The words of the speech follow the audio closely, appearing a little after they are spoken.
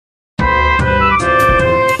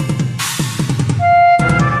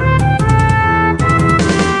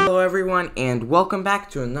everyone, and welcome back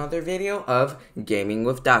to another video of Gaming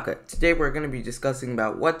with Daka. Today we're going to be discussing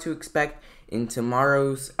about what to expect in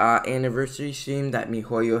tomorrow's anniversary stream that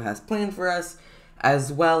Mihoyo has planned for us,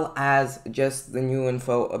 as well as just the new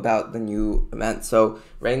info about the new event. So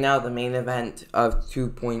right now the main event of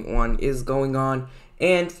 2.1 is going on,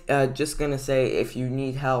 and just going to say, if you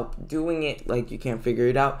need help doing it, like you can't figure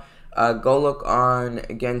it out, go look on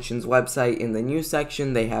Genshin's website in the news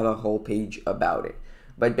section. They have a whole page about it.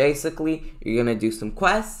 But basically, you're going to do some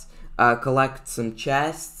quests, collect some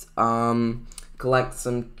chests, collect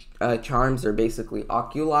some charms, or basically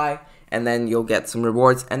oculi, and then you'll get some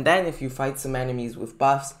rewards. And then if you fight some enemies with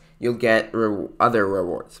buffs, you'll get other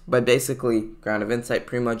rewards. But basically, Ground of Insight,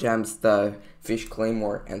 Primo Gems, the Fish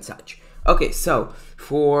Claymore, and such. Okay, so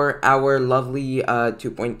for our lovely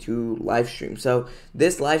 2.2 live stream. So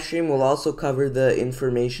this live stream will also cover the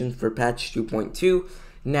information for patch 2.2.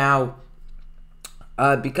 Now,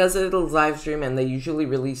 because it's a live stream and they usually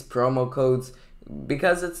release promo codes,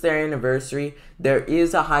 because it's their anniversary, there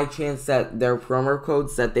is a high chance that their promo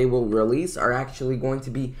codes that they will release are actually going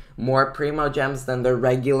to be more Primo Gems than the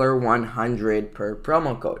regular 100 per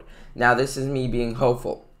promo code. Now, this is me being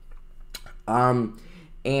hopeful.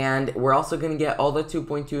 And we're also going to get all the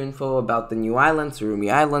 2.2 info about the new island,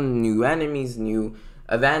 Surumi Island, new enemies, new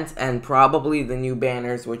events, and probably the new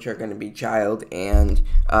banners, which are going to be Child and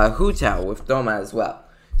Hutao with Doma as well.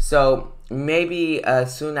 So maybe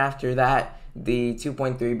soon after that, the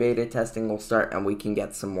 2.3 beta testing will start and we can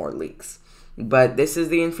get some more leaks. But this is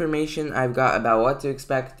the information I've got about what to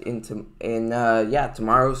expect in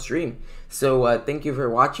tomorrow's stream. So thank you for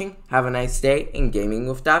watching. Have a nice day, and Gaming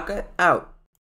with Daka out.